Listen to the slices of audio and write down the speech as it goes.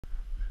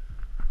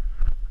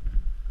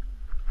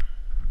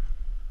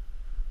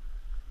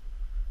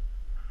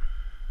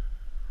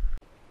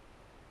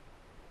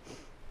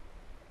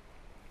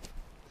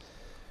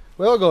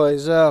Well,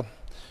 guys,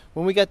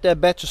 when we got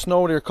that batch of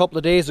snow there a couple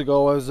of days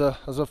ago, I was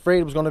afraid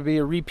it was going to be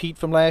a repeat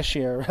from last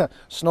year.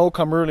 Snow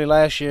come early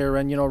last year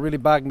and, really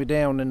bogged me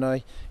down, and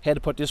I had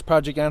to put this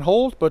project on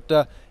hold.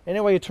 But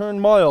anyway, it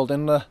turned mild,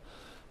 and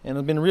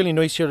it's been really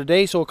nice here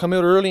today, so I'll come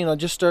out early and I'll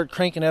just start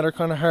cranking at her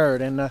kind of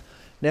hard. And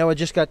now I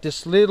just got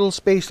this little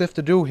space left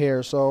to do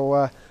here,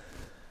 so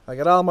I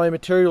got all my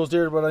materials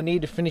there, but I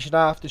need to finish it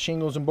off, the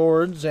shingles and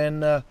boards,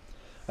 and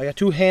I got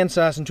 2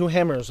 handsaws and 2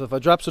 hammers. If I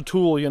drops a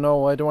tool, I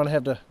don't want to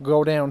have to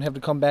go down and have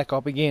to come back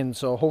up again.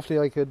 So hopefully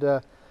I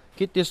could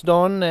get this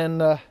done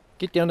and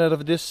get down out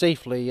of this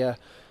safely. I'm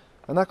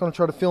not going to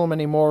try to film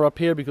anymore up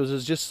here because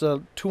it's just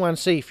too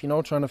unsafe,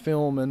 trying to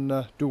film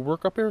and do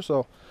work up here.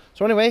 So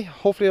anyway,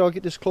 hopefully I'll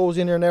get this closed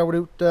in there now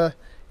without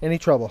any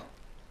trouble.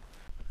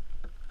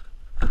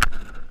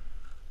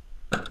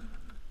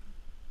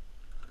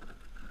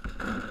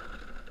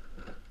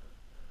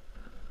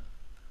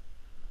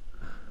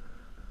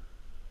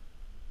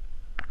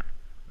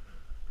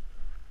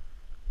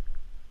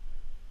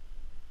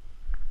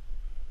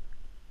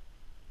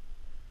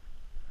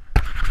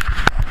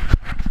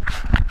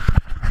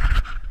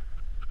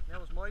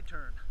 My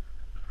turn.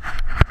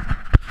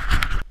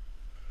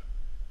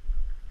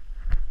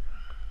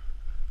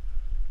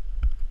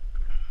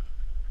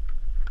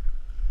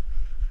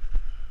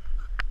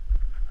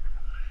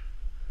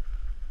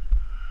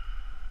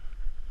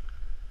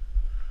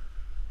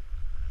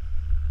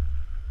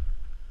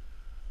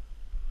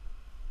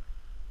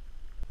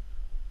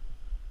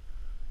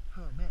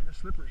 Oh man, that's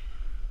slippery.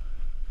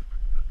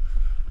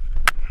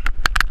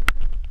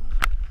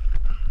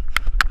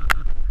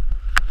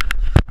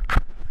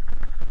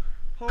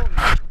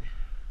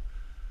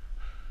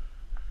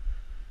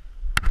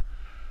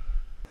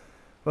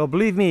 Well,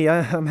 believe me,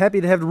 I'm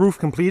happy to have the roof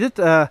completed.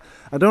 I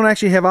don't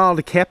actually have all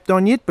the cap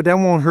done yet, but that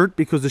won't hurt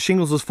because the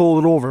shingles is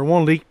folded over. It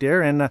won't leak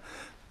there, and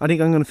I think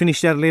I'm going to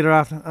finish that later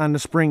on the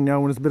spring now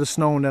when there's a bit of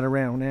snow and that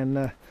around.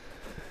 And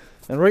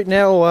right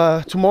now,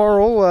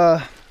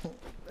 tomorrow,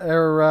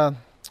 our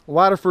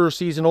water fur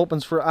season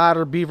opens for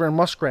otter, beaver, and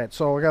muskrat.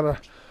 So I got to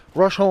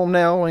rush home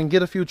now and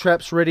get a few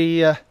traps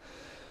ready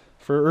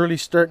for early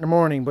start in the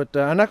morning. But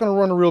I'm not going to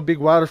run a real big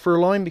water fur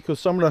line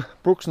because some of the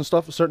brooks and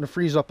stuff are starting to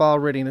freeze up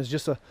already, and it's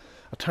just a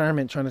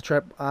torment trying to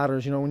trap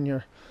otters, when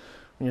your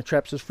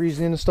traps is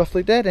freezing in and stuff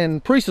like that.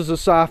 And priestess is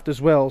soft as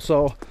well.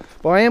 So,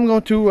 but I am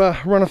going to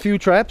run a few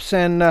traps,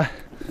 and I'm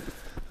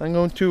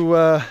going to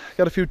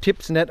got a few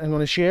tips in that I'm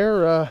going to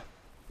share.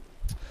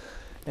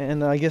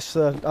 And I guess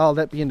all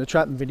that be in the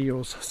trapping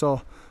videos.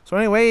 So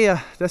anyway,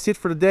 that's it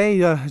for the day.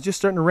 It's just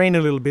starting to rain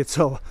a little bit,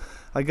 so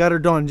I got her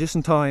done just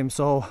in time.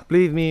 So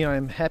believe me,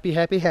 I'm happy.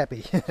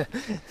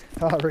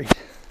 All right.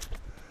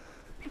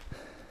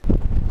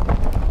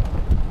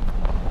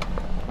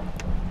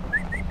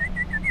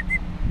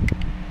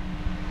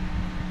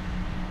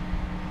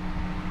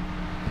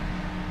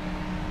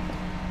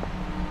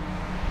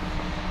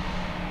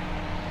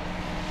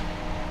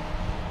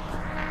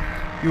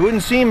 You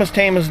wouldn't see him as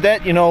tame as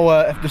that,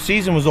 if the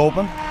season was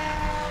open.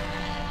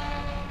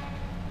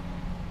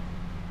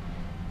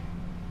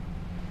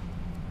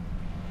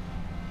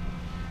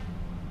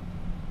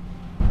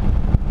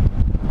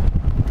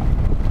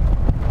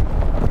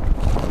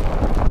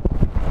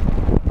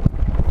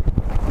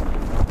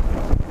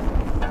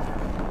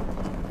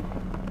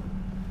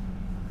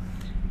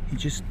 He's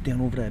just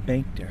down over that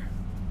bank there.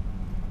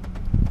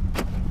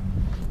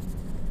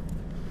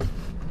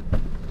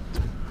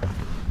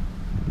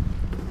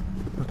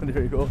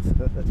 There he goes.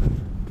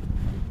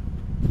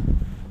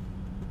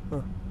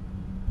 Huh.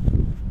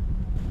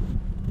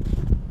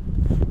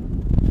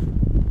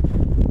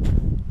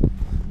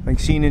 Like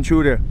seen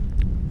intruder.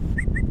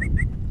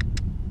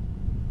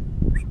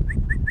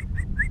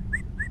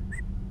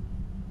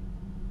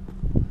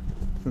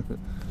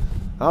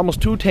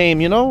 Almost too tame,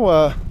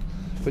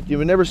 but you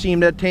would never see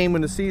him that tame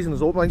when the season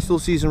is open. I can still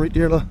see him right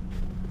there. Look.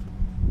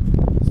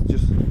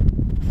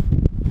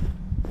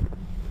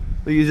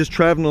 He's just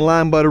traveling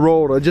along by the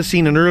road. I just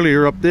seen it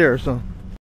earlier up there, so